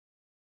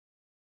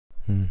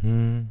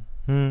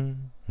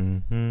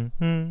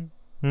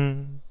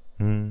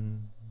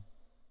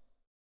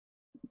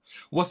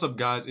What's up,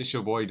 guys? It's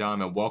your boy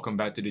Dime, and welcome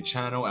back to the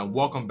channel, and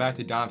welcome back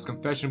to Dime's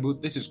Confession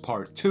Booth. This is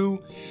part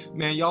 2.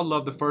 Man, y'all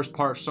love the first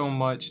part so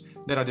much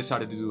that I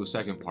decided to do a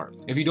second part.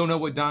 If you don't know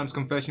what Dime's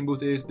Confession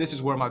Booth is, this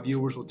is where my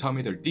viewers will tell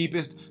me their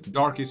deepest,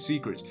 darkest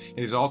secrets.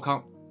 It is all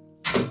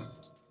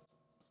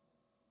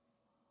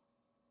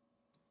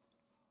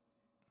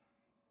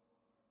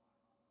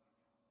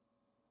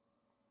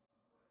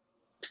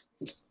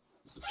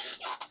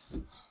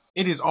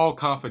It is all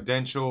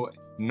confidential.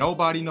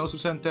 Nobody knows who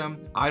sent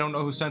them. I don't know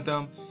who sent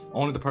them.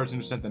 Only the person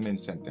who sent them in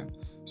sent them.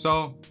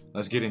 So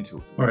let's get into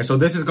it. All right, so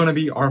this is gonna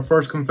be our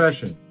first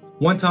confession.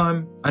 One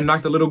time, I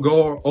knocked a little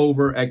girl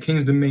over at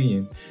King's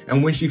Dominion,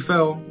 and when she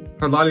fell,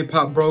 her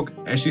lollipop broke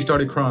and she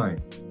started crying.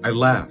 I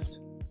laughed.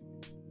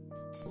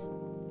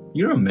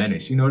 You're a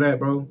menace, you know that,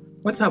 bro?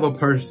 What type of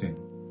person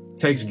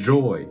takes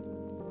joy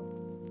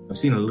of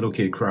seeing a little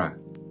kid cry?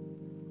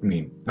 I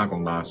mean, not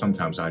gonna lie,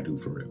 sometimes I do,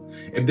 for real.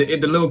 If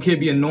the little kid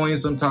be annoying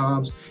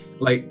sometimes,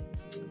 like,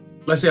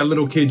 let's say a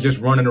little kid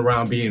just running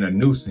around being a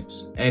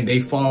nuisance and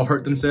they fall,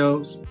 hurt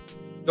themselves,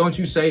 don't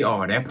you say,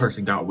 oh, that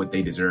person got what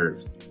they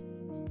deserved?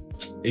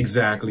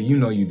 Exactly, you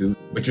know you do,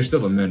 but you're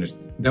still a menace.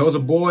 There was a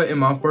boy in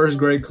my first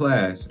grade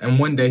class, and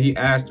one day he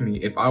asked me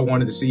if I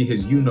wanted to see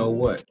his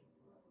you-know-what.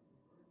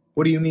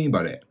 What do you mean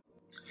by that?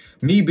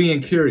 Me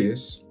being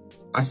curious,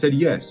 I said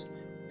yes.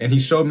 And he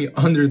showed me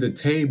under the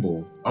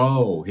table,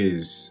 oh,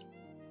 his,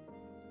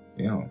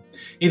 you know.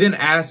 He then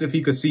asked if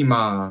he could see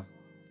my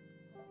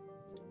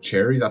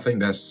cherries. I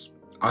think that's,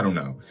 I don't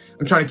know.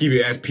 I'm trying to keep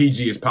it as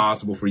PG as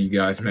possible for you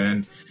guys,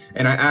 man.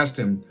 And I asked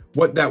him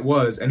what that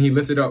was, and he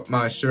lifted up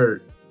my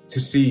shirt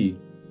to see.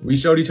 We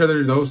showed each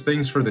other those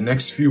things for the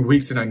next few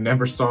weeks, and I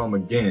never saw him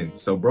again.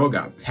 So bro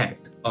got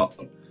packed up.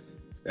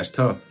 That's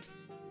tough.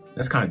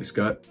 That's kind of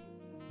disgusting.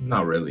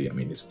 Not really. I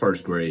mean, it's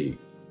first grade.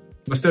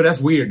 But still,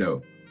 that's weird,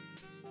 though.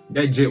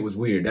 That jit was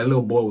weird. That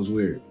little boy was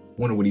weird.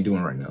 Wonder what he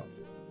doing right now.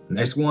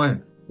 Next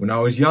one. When I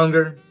was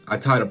younger, I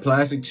tied a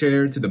plastic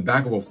chair to the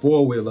back of a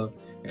four-wheeler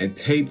and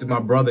taped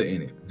my brother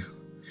in it.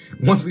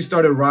 Once we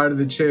started riding,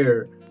 it's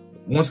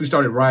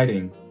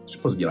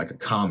supposed to be like a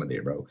comedy,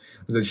 bro.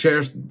 The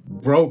chair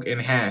broke in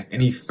half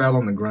and he fell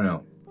on the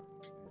ground.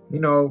 You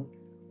know,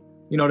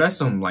 that's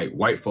some like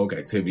white folk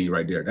activity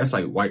right there. That's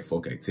like white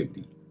folk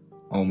activity.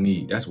 On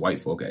me, that's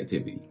white folk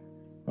activity.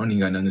 I don't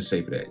even got nothing to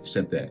say for that,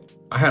 except that.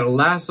 I had a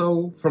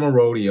lasso from a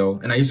rodeo,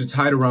 and I used to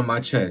tie it around my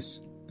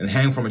chest and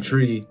hang from a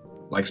tree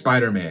like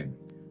Spider-Man.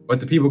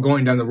 But the people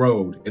going down the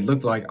road, it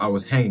looked like I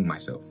was hanging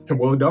myself.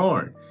 Well,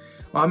 darn.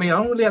 Well, I mean, I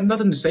don't really have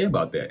nothing to say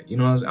about that. You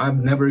know,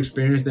 I've never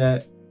experienced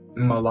that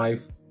in my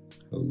life.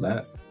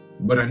 But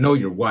I know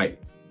you're white,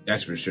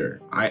 that's for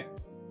sure. I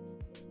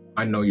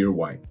know you're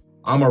white.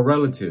 I'm a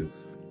relative.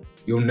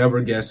 You'll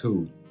never guess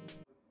who.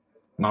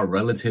 My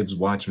relatives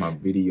watch my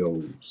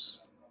videos.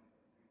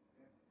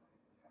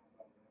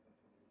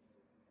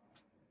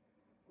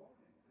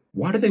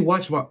 Why do they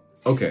watch my...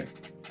 Okay.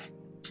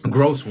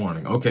 Gross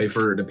warning. Okay,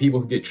 for the people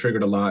who get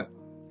triggered a lot,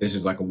 this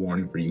is like a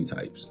warning for you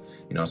types.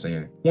 You know what I'm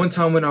saying? One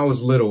time when I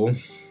was little,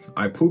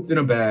 I pooped in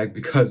a bag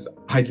because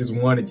I just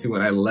wanted to,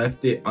 and I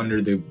left it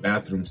under the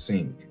bathroom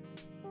sink.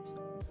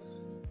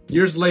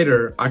 Years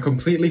later, I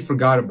completely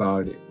forgot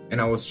about it, and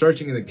I was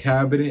searching in the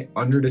cabinet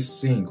under the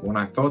sink when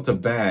I felt a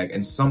bag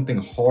and something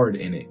hard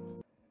in it.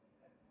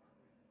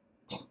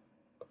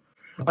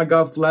 I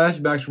got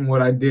flashbacks from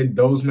what I did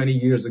those many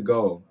years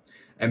ago.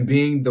 And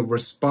being the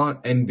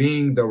responsible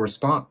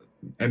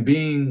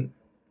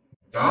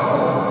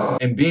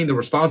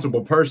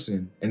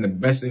person and the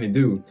best thing to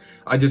do,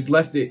 I just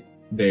left it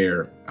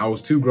there. I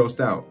was too grossed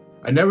out.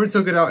 I never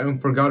took it out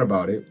and forgot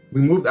about it. We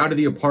moved out of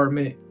the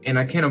apartment, and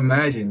I can't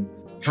imagine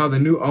how the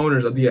new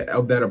owners of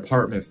that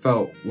apartment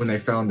felt when they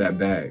found that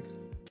bag.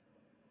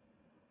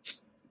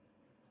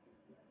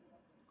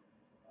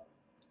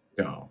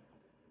 Oh.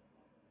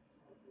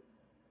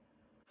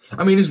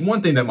 I mean, it's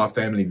one thing that my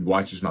family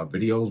watches my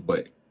videos,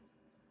 but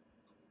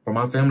for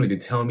my family to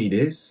tell me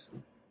this,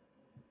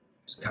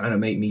 it's kind of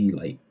make me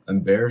like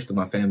embarrassed of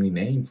my family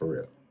name, for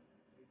real.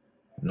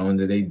 Knowing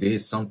that they did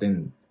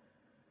something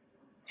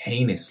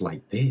heinous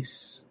like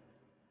this.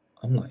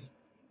 I'm like,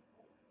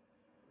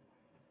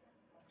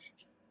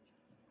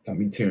 got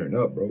me tearing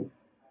up, bro.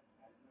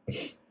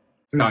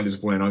 No, I'm just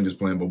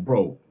playing, but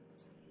bro,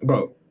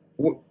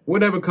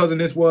 whatever cousin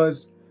this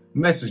was,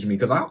 message me,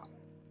 because I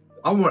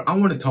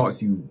want to talk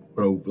to you,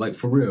 bro, like,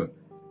 for real.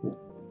 No,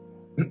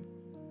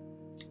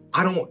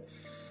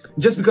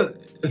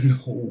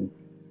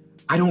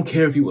 I don't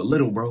care if you were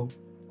little, bro.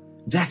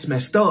 That's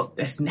messed up.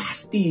 That's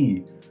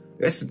nasty.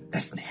 That's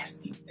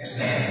nasty. That's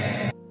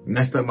nasty.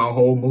 Messed up my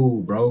whole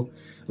mood, bro.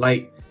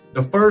 Like,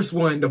 the first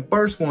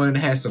one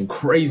has some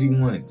crazy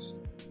ones.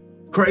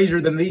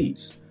 Crazier than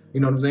these. You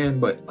know what I'm saying?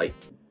 But, like,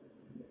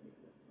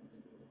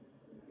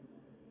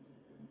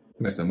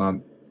 messed up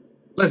my...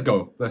 Let's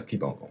go. Let's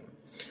keep on going.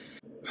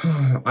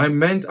 I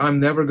meant I'm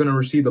never going to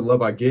receive the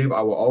love I give.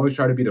 I will always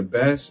try to be the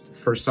best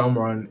for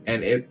someone,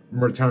 and in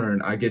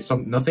return, I get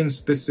nothing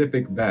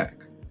specific back.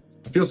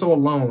 I feel so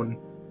alone.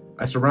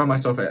 I surround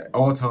myself at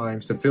all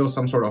times to fill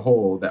some sort of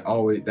hole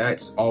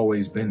that's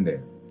always been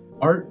there.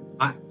 Art,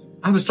 I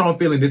have a strong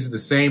feeling this is the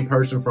same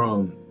person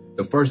from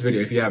the first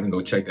video. If you haven't,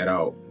 go check that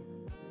out.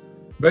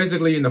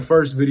 Basically, in the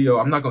first video,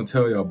 I'm not going to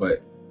tell y'all,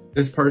 but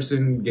this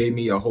person gave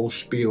me a whole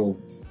spiel,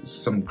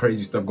 some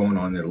crazy stuff going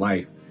on in their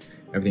life,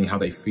 everything, how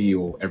they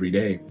feel every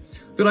day.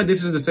 I feel like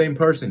this is the same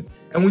person.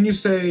 And when you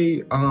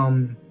say,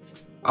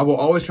 I will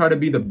always try to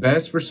be the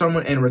best for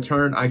someone, and in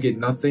return, I get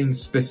nothing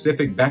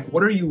specific back,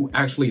 what are you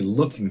actually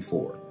looking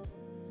for?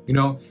 You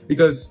know,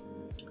 because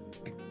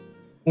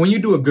when you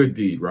do a good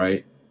deed,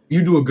 right?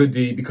 You do a good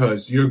deed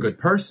because you're a good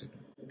person.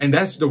 And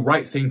that's the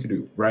right thing to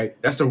do,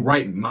 right? That's the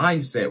right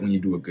mindset when you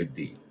do a good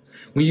deed.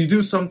 When you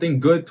do something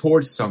good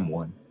towards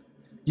someone,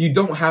 you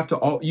don't have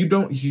to,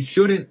 you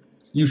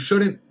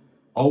shouldn't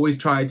always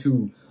try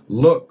to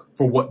look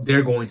for what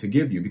they're going to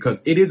give you,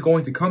 because it is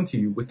going to come to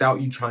you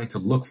without you trying to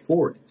look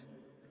for it.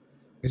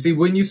 You see,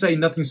 when you say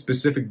nothing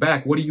specific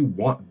back, what do you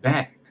want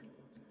back?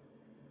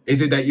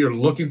 Is it that you're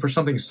looking for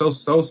something so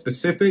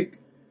specific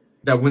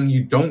that when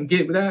you don't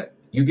get that,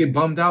 you get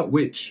bummed out,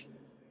 which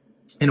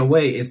in a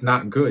way, it's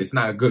not good. It's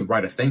not a good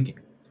right of thinking.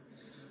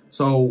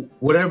 So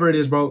whatever it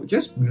is, bro,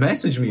 just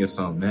message me or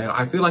something, man.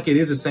 I feel like it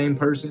is the same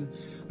person.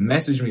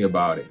 Message me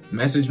about it.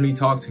 Message me,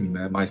 talk to me,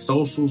 man. My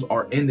socials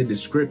are in the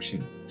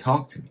description.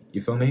 Talk to me.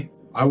 You feel me?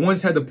 I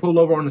once had to pull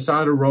over on the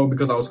side of the road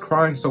because I was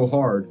crying so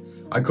hard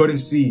I couldn't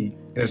see,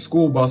 and a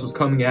school bus was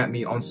coming at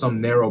me on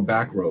some narrow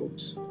back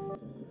roads.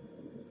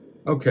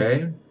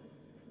 Okay.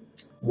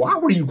 Why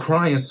were you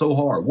crying so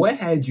hard? What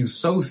had you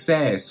so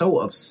sad, so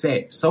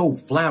upset, so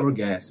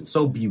flabbergasted,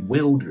 so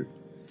bewildered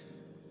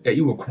that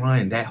you were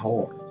crying that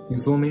hard?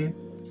 You feel me?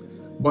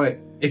 But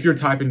if you're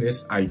typing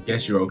this, I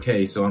guess you're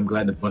okay. So I'm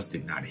glad the bus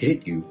did not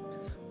hit you.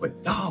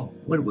 But dog,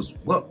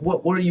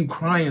 what are you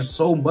crying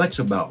so much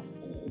about?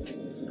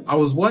 I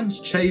was once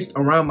chased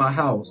around my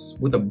house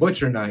with a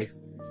butcher knife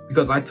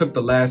because I took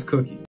the last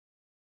cookie.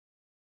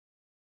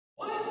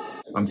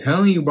 What? I'm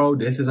telling you, bro,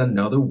 this is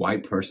another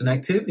white person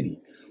activity.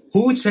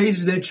 Who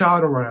chases their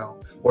child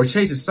around or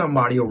chases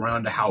somebody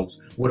around the house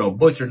with a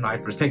butcher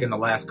knife for taking the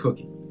last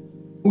cookie?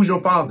 Who's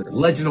your father?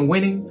 Legend of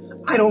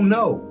Winning? I don't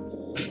know.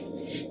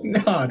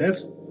 Nah,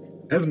 that's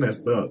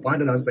messed up. Why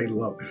did I say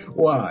love?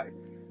 Why?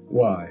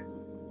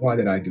 Why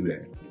did I do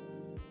that?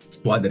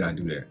 Why did I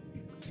do that?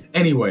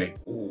 Anyway,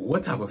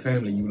 what type of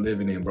family you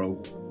living in,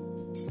 bro?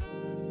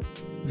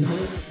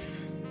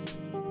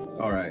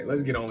 All right,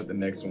 let's get on with the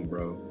next one,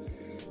 bro.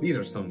 These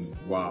are some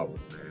wild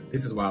ones, man.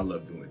 This is why I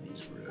love doing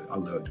these, for real. I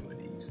love doing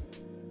these.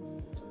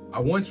 I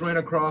once ran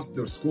across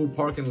the school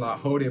parking lot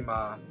holding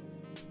my,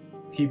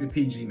 keep it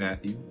PG,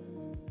 Matthew.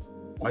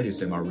 I just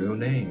said my real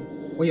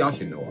name. Well, y'all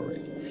should know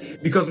already.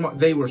 Because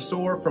they were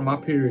sore from my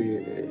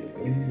period.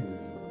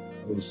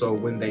 So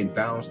when they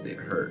bounced, it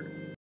hurt.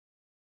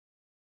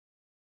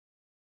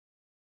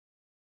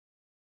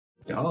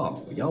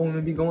 Y'all want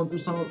to be going through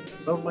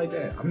stuff like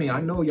that? I mean, I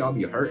know y'all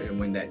be hurting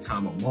when that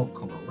time of month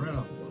come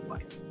around, but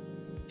like,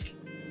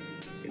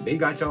 they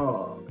got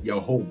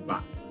your whole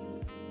body.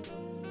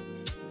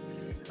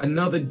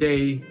 Another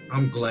day,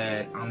 I'm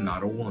glad I'm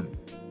not a woman.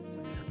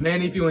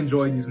 Man, if you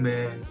enjoyed these,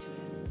 man,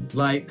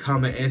 like,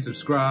 comment, and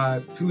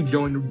subscribe to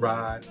join the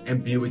ride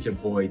and be with your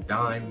boy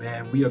Dime,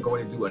 man. We are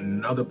going to do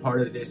another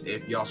part of this.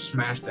 If y'all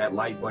smash that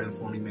like button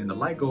for me, man, the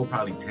like goal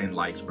probably 10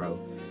 likes, bro.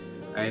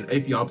 And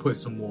if y'all put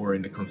some more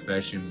in the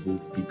confession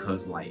booth,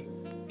 because like,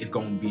 it's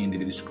going to be in the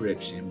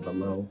description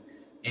below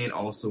and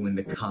also in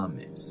the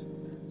comments.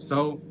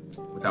 So,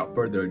 without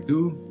further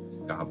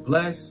ado, God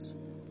bless.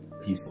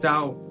 Peace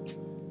out.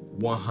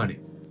 100.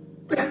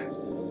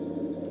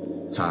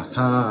 Ha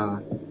ha.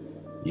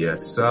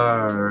 Yes,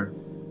 sir.